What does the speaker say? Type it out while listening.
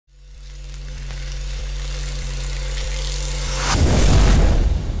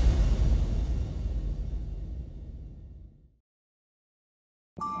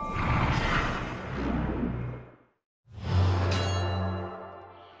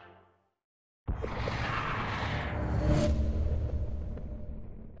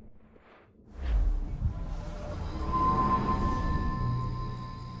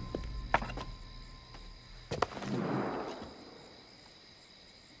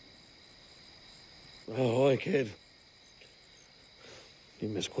Ahoy, kid. You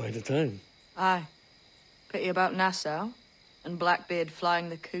missed quite a time. Aye. Pity about Nassau, and Blackbeard flying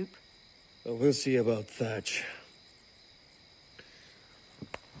the coop. Well, we'll see about Thatch.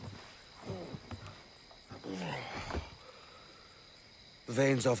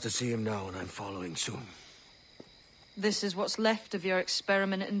 Vane's off to see him now, and I'm following soon. This is what's left of your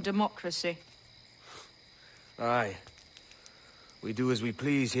experiment in democracy. Aye. We do as we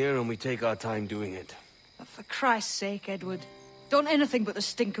please here, and we take our time doing it. But for Christ's sake, Edward, don't anything but the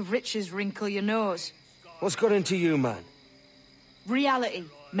stink of riches wrinkle your nose. What's got into you, man? Reality,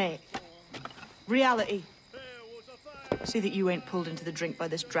 mate. Reality. See that you ain't pulled into the drink by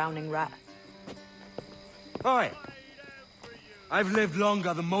this drowning rat. Aye. I've lived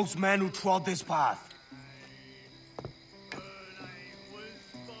longer than most men who trod this path.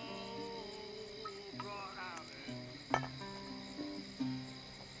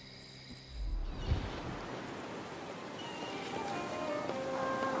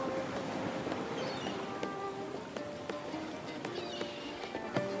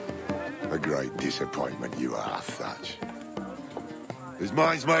 A great disappointment you are, Thatch. His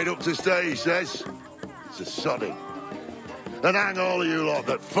mind's made up to stay, he says. It's a sodding. And hang all of you lot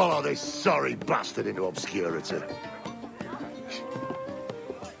that follow this sorry bastard into obscurity.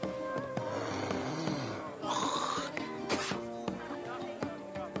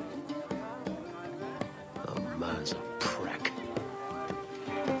 The man's a prick.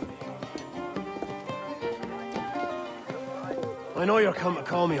 I know you're come to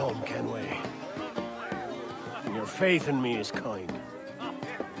call me home, Kenway. And your faith in me is kind.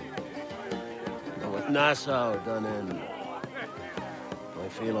 But with Nassau done in, I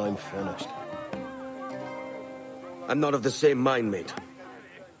feel I'm finished. I'm not of the same mind, mate.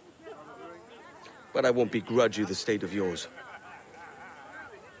 But I won't begrudge you the state of yours.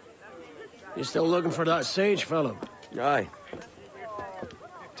 You still looking for that sage fellow? Aye.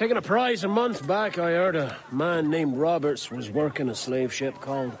 Taking a prize a month back, I heard a man named Roberts was working a slave ship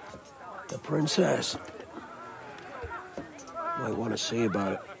called the Princess. Might want to see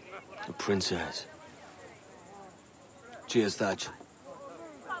about it. The Princess. Cheers, Thatch.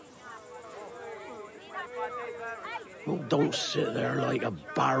 Oh, don't sit there like a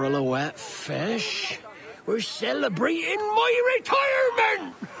barrel of wet fish. We're celebrating my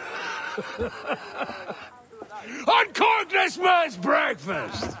retirement! Uncork this man's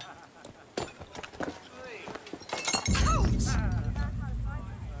breakfast!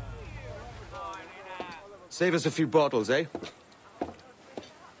 Save us a few bottles, eh?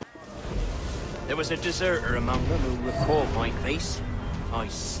 There was a deserter among them who recalled my face. I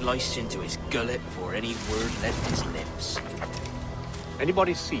sliced into his gullet before any word left his lips.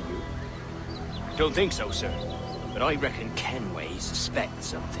 Anybody see you? Don't think so, sir. But I reckon Kenway suspects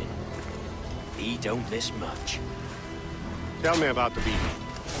something. He don't miss much. Tell me about the beat.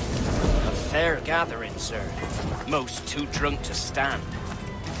 A fair gathering, sir. Most too drunk to stand.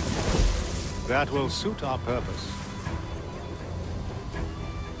 That will suit our purpose.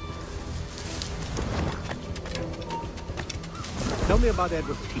 Tell me about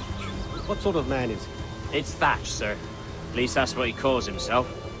Edward Teach. What sort of man is he? It's Thatch, sir. At least that's what he calls himself.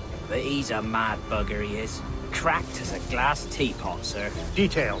 But he's a mad bugger, he is. Cracked as a glass teapot, sir.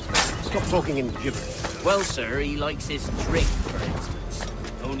 Details, man. Stop talking in gibberish. Well, sir, he likes his drink, for instance.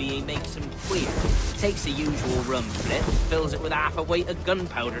 Only he makes them queer. Takes the usual rum flip, fills it with half a weight of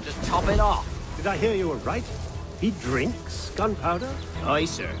gunpowder to top it off. Did I hear you were right? He drinks gunpowder? Aye,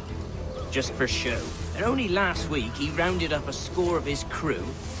 sir. Just for show. And only last week he rounded up a score of his crew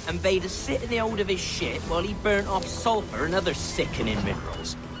and bade us sit in the hold of his ship while he burnt off sulphur and other sickening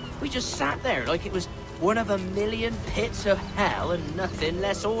minerals. We just sat there like it was one of a million pits of hell and nothing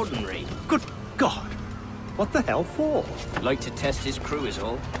less ordinary. Good God! What the hell for? Like to test his crew is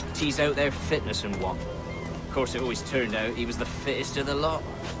all. Tease out their fitness and what. Of course, it always turned out he was the fittest of the lot.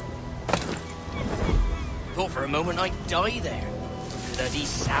 Thought for a moment I'd die there. Bloody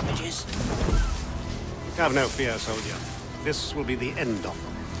savages. Have no fear, soldier. This will be the end of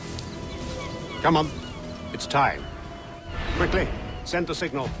them. Come on. It's time. Quickly, send the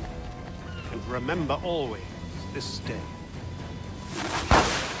signal. And remember always this day.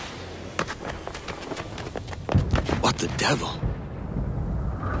 What the devil?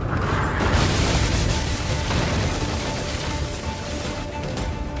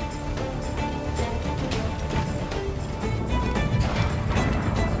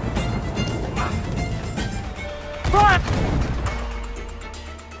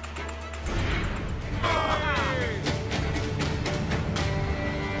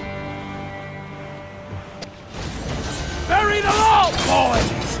 Bury them all,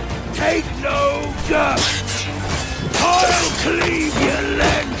 boys! Take no dust! I'll cleave you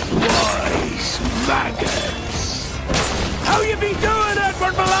lengthwise, maggots! How you be doing,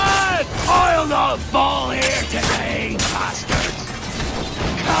 Edward, my lad? I'll not fall here today, bastards!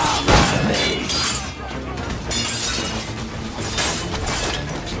 Come at me!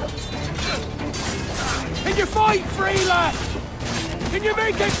 Can you fight free, lad? Can you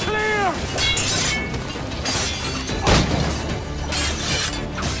make it clear?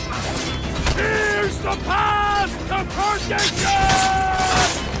 Here's the path to perdition!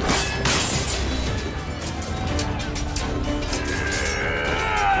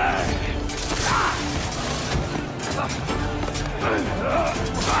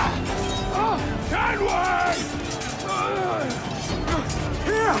 Can we?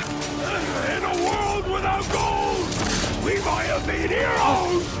 Here! In a world without gold, we might have been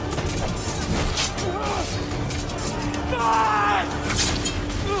heroes!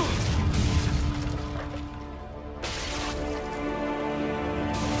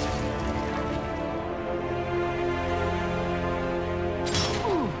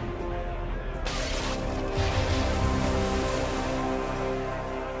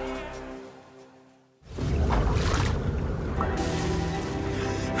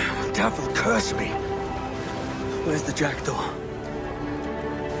 Devil curse me. Where's the jackdaw?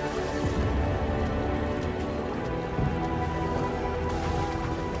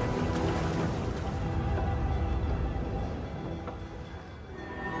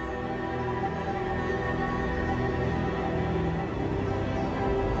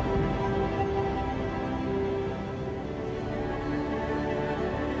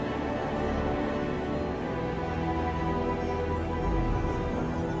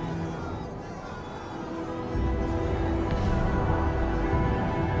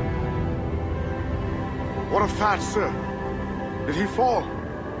 What of Thatch, sir? Did he fall?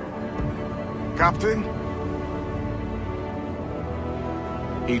 Captain?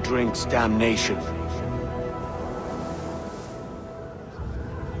 He drinks damnation.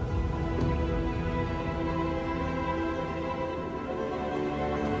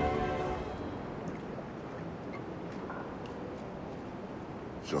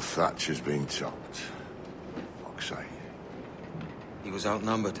 So Thatch has been topped. Fuck's sake. He was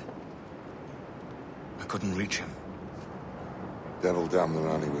outnumbered. I couldn't reach him. Devil damn the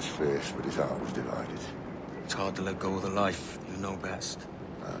man he was fierce, but his heart was divided. It's hard to let go of the life you know best.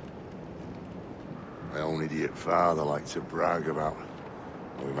 My own idiot father liked to brag about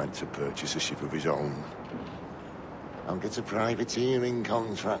how he meant to purchase a ship of his own. I'll get a privateering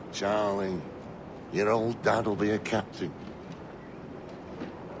contract, Charlie. Your old dad'll be a captain.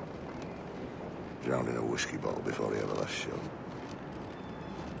 Drowned in a whiskey bottle before he ever left shore.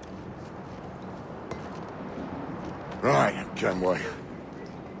 Right, Kenway.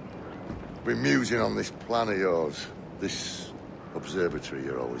 Been musing on this plan of yours. This observatory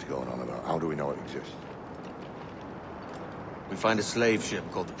you're always going on about. How do we know it exists? We find a slave ship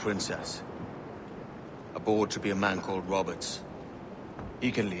called the Princess. Aboard should be a man called Roberts.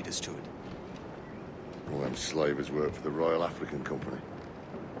 He can lead us to it. All them slavers work for the Royal African Company.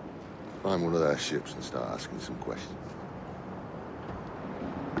 Find one of their ships and start asking some questions.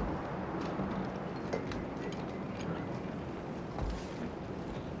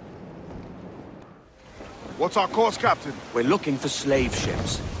 What's our course, Captain? We're looking for slave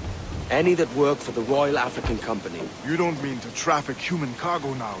ships. Any that work for the Royal African Company. You don't mean to traffic human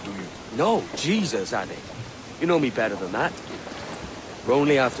cargo now, do you? No, Jesus, Addy. You know me better than that. We're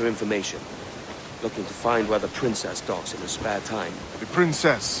only after information. Looking to find where the Princess docks in her spare time. The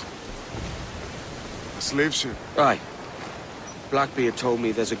Princess. A slave ship. Aye. Blackbeard told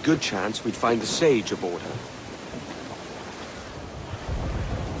me there's a good chance we'd find the Sage aboard her.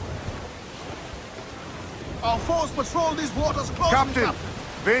 Our force patrol these waters closely, Captain!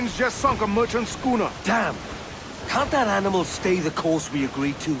 Vane's just sunk a merchant schooner. Damn! Can't that animal stay the course we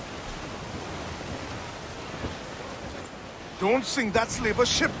agreed to? Don't sink that slaver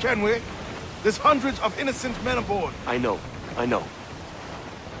ship, Kenway. There's hundreds of innocent men aboard. I know.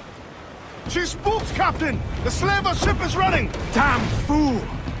 She spooks, Captain! The slaver ship is running! Damn fool!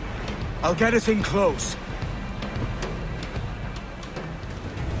 I'll get us in close.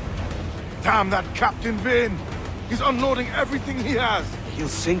 Damn that Captain Vane! He's unloading everything he has! He'll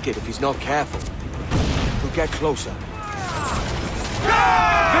sink it if he's not careful. We'll get closer. Vane's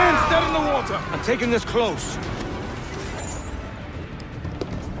dead in the water! I'm taking this close.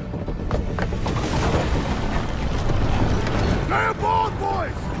 Stay aboard,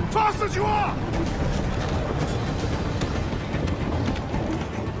 boys! Fast as you are!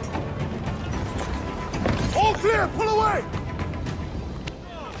 All clear! Pull away!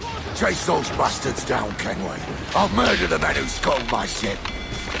 chase those bastards down, Kenway. I'll murder the men who sculled my ship.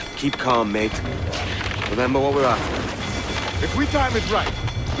 Keep calm, mate. Remember what we're after. If we time it right,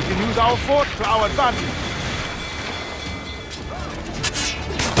 we can use our fort to our advantage.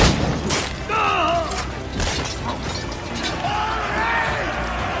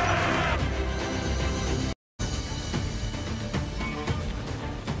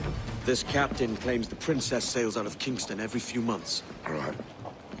 This captain claims the Princess sails out of Kingston every few months. Right.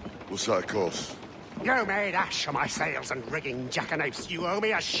 We'll set a course. You made ash of my sails and rigging, jackanapes. You owe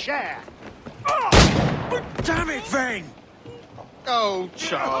me a share. Damn it, Vane! Oh,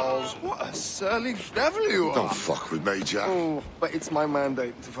 Charles, what a surly devil you are. Don't fuck with me, Jack. Oh, but it's my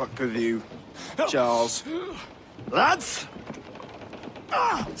mandate to fuck with you, Charles. Lads!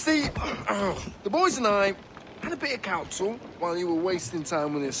 See, the boys and I had a bit of counsel while you were wasting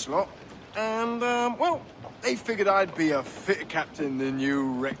time with this lot. And, well, they figured I'd be a fitter captain than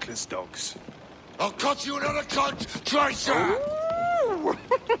you reckless dogs. I'll cut you another cunt, Tracer!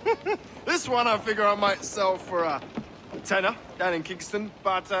 This one I figure I might sell for a tenner down in Kingston,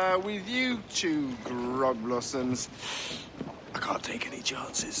 but with you two grog blossoms, I can't take any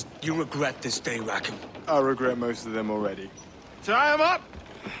chances. You regret this day, Rackham. I regret most of them already. Tie them up!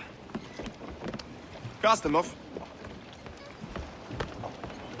 Cast them off.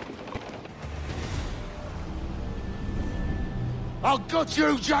 I'll gut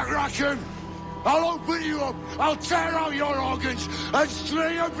you, Jack Rackham! I'll open you up, I'll tear out your organs, and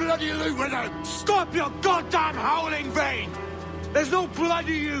string a bloody loot with them! Stop your goddamn howling, Vane! There's no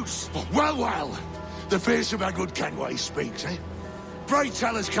bloody use! Well, well, the fearsome Edward Kenway speaks, eh? Pray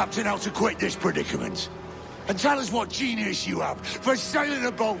tell us, Captain, how to quit this predicament. And tell us what genius you have for sailing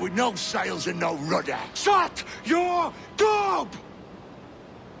a boat with no sails and no rudder. Shut your gob!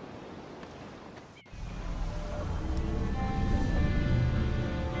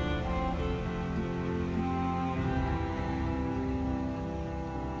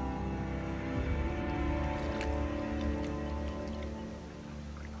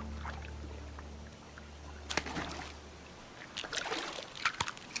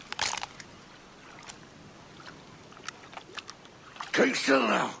 Keep still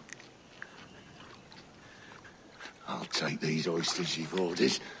now. I'll take these oysters you've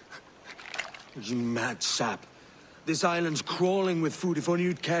ordered. You mad sap. This island's crawling with food if only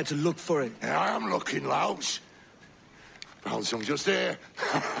you'd care to look for it. Yeah, I am looking, Louts. Found some just here.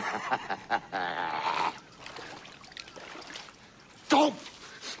 Don't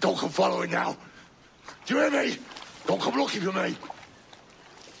come following now. Do you hear me? Don't come looking for me.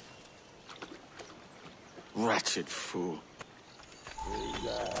 Wretched fool.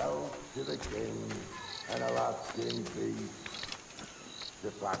 Health to the king and a lasting peace.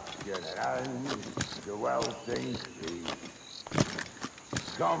 The faction and the wealth increase.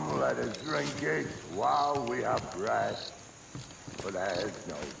 Come, let us drink it while we have breath. For there's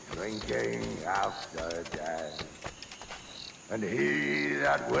no drinking after death. And he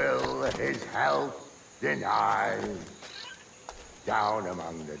that will his health deny, down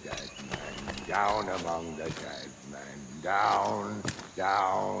among the dead men, down among the dead men. Down,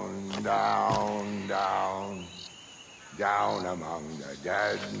 down, down, down. Down among the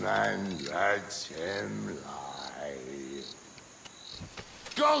dead men, let him lie.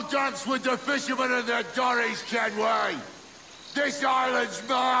 Go dance with the fishermen and their dories, Kenway. This island's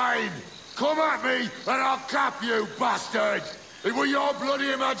mine. Come at me and I'll cap you, bastard. It was your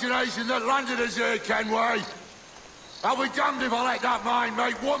bloody imagination that landed us here, Kenway. I'll be damned if I let that mind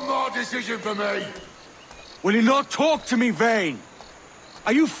make one more decision for me. Will you not talk to me, Vane?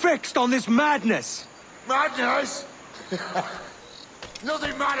 Are you fixed on this madness? Madness?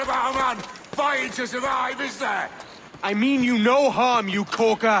 Nothing mad about a man fighting to survive, is there? I mean you no harm, you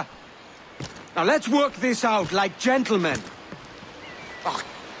corker. Now let's work this out like gentlemen. Oh,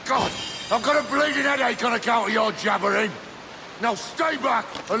 God! I've got a bleeding headache on account of your jabbering. Now stay back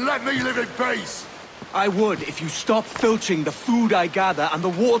and let me live in peace. I would if you stopped filching the food I gather and the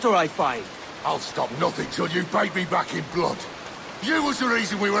water I find. I'll stop nothing till you paid me back in blood. You was the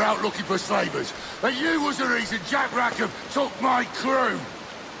reason we were out looking for slavers, and you was the reason Jack Rackham took my crew.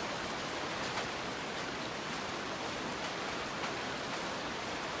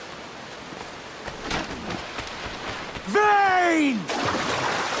 Vane!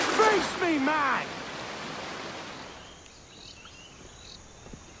 Face me, man!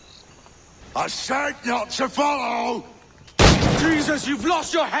 I said not to follow! Jesus, you've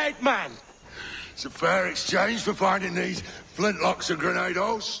lost your head, man! It's a fair exchange for finding these flintlocks and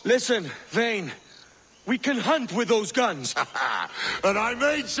grenados. Listen, Vane. We can hunt with those guns. And I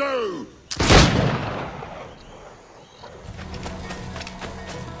mean to!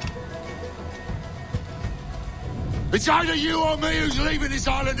 It's either you or me who's leaving this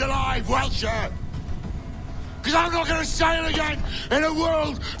island alive, Welcher. Because I'm not going to sail again in a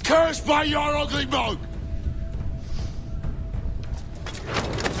world cursed by your ugly mug.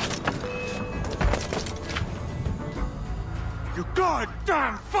 You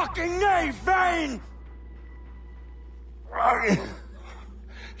goddamn fucking knave, Vane!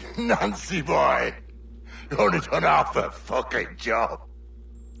 Nancy boy, you only done half a fucking job.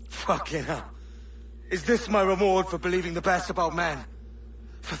 Fucking hell. Is this my reward for believing the best about men?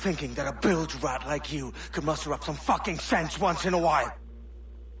 For thinking that a bilge rat like you could muster up some fucking sense once in a while?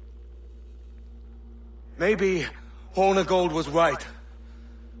 Maybe Hornigold was right.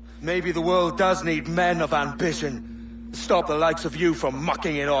 Maybe the world does need men of ambition to stop the likes of you from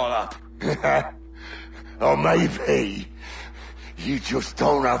mucking it all up. Or maybe you just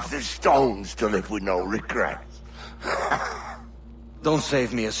don't have the stones to live with no regrets. Don't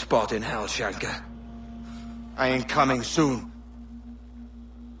save me a spot in hell, Shanker. I ain't coming soon.